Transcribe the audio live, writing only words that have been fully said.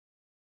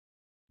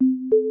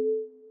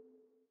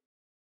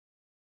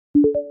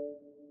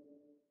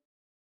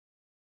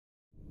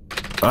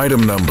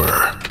Item Number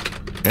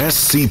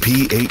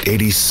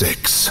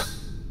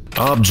SCP-886.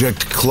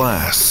 Object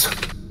Class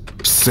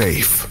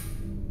Safe.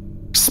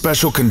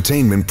 Special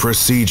Containment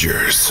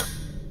Procedures.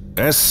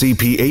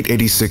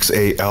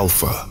 SCP-886-A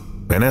Alpha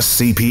and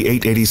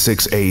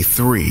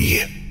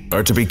SCP-886-A3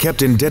 are to be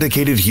kept in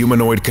dedicated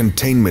humanoid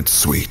containment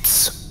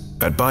suites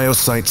at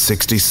Biosite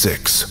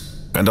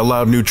 66 and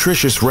allowed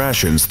nutritious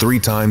rations 3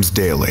 times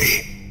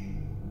daily.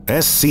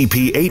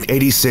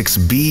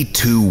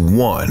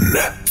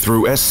 SCP-886-B21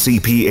 through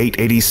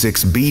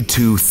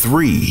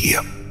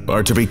SCP-886-B23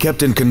 are to be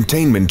kept in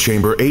Containment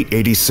Chamber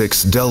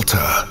 886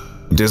 Delta,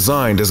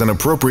 designed as an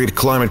appropriate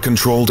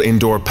climate-controlled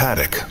indoor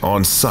paddock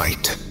on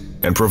site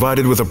and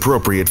provided with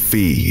appropriate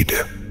feed.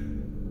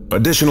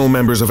 Additional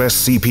members of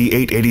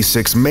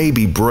SCP-886 may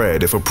be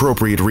bred if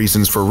appropriate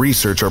reasons for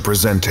research are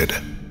presented.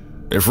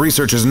 If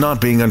research is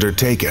not being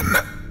undertaken,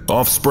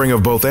 offspring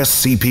of both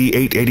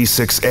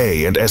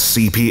SCP-886-A and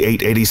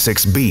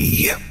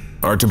SCP-886-B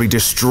are to be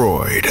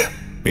destroyed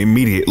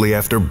immediately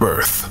after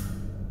birth.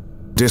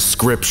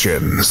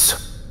 Descriptions: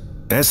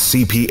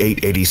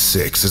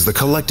 SCP-886 is the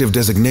collective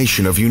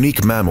designation of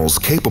unique mammals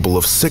capable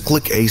of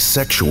cyclic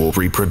asexual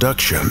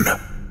reproduction.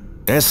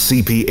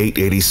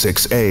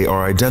 SCP-886-A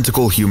are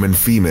identical human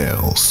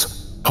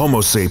females,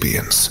 Homo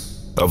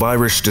sapiens, of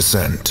Irish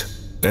descent,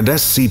 and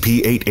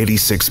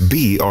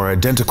SCP-886-B are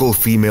identical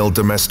female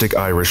domestic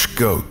Irish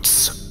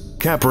goats,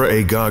 Capra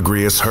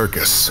aegagrus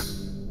hircus.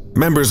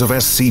 Members of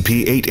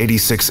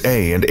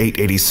SCP-886-A and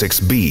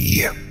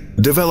 886-B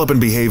develop and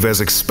behave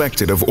as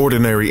expected of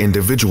ordinary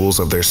individuals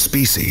of their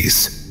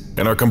species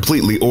and are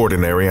completely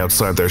ordinary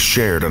outside their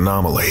shared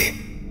anomaly.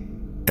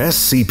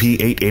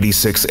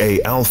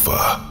 SCP-886-A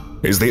Alpha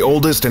is the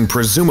oldest and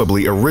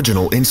presumably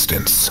original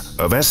instance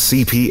of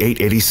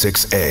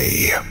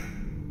SCP-886-A.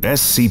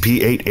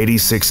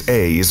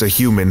 SCP-886-A is a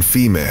human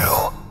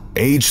female,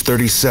 age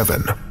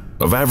 37,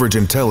 of average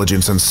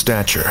intelligence and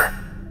stature.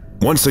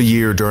 Once a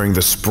year during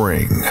the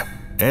spring,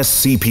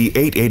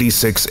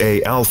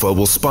 SCP-886-A Alpha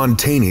will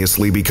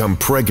spontaneously become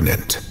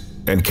pregnant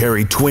and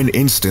carry twin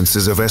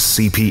instances of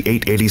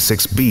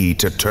SCP-886-B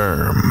to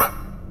term.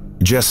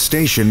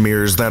 Gestation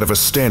mirrors that of a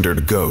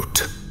standard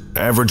goat,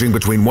 averaging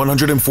between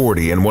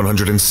 140 and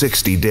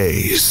 160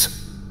 days.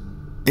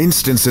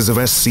 Instances of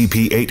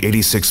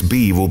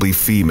SCP-886-B will be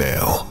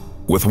female,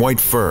 with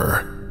white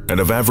fur and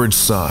of average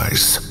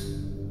size.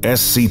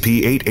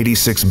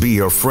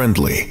 SCP-886-B are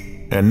friendly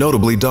and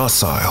notably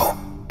docile,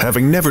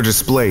 having never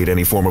displayed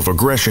any form of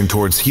aggression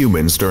towards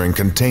humans during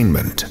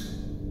containment.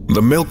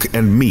 The milk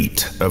and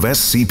meat of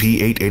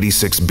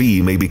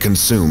SCP-886-B may be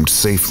consumed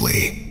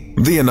safely.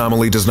 The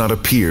anomaly does not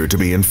appear to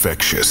be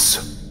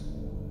infectious.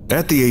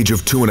 At the age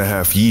of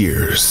 2.5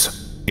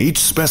 years, each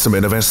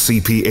specimen of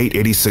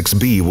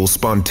SCP-886-B will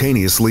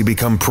spontaneously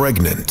become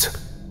pregnant,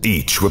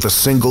 each with a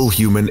single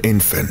human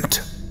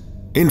infant.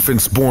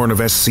 Infants born of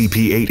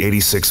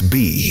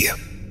SCP-886-B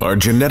are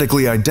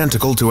genetically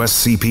identical to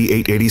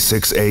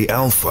SCP-886-A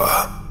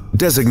Alpha,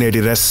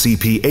 designated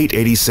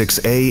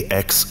SCP-886-A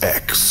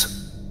XX.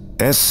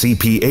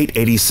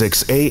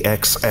 SCP-886-A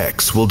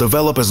XX will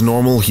develop as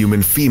normal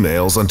human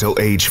females until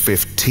age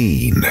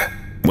 15,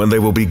 when they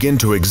will begin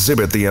to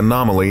exhibit the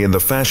anomaly in the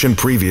fashion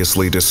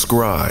previously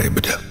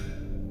described.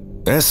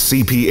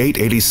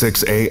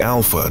 SCP-886-A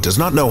Alpha does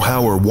not know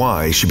how or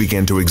why she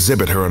began to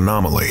exhibit her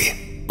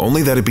anomaly,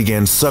 only that it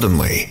began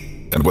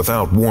suddenly and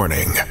without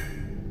warning.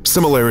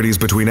 Similarities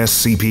between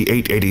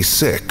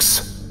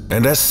SCP-886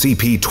 and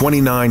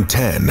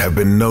SCP-2910 have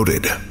been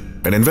noted.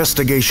 An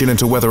investigation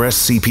into whether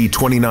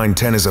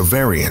SCP-2910 is a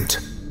variant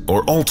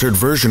or altered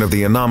version of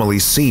the anomaly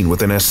seen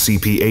within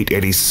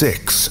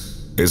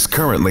SCP-886 is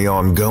currently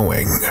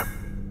ongoing.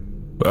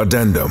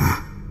 Addendum: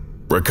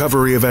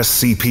 Recovery of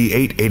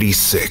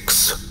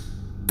SCP-886.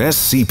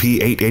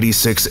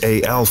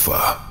 SCP-886-A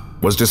Alpha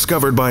was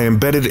discovered by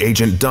Embedded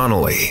Agent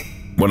Donnelly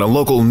when a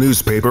local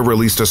newspaper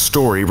released a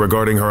story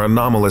regarding her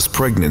anomalous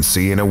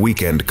pregnancy in a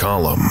weekend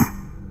column.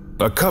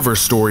 A cover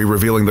story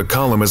revealing the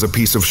column as a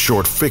piece of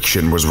short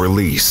fiction was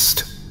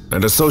released,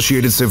 and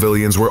associated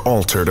civilians were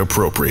altered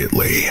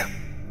appropriately.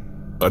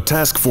 A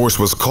task force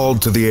was called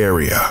to the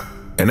area,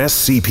 and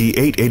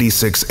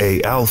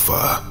SCP-886-A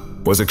Alpha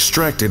was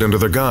extracted under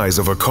the guise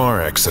of a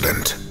car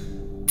accident.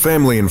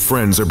 Family and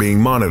friends are being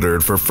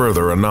monitored for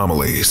further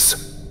anomalies,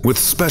 with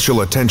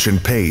special attention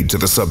paid to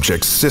the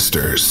subject's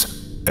sisters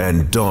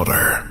and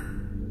daughter.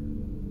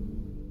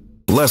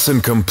 Lesson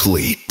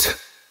complete.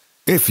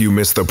 If you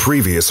missed the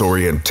previous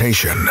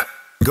orientation,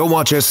 go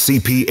watch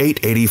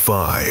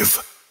SCP-885,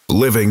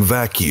 Living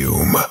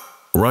Vacuum,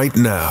 right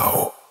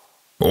now.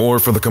 Or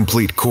for the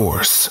complete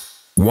course,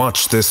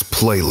 watch this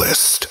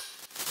playlist.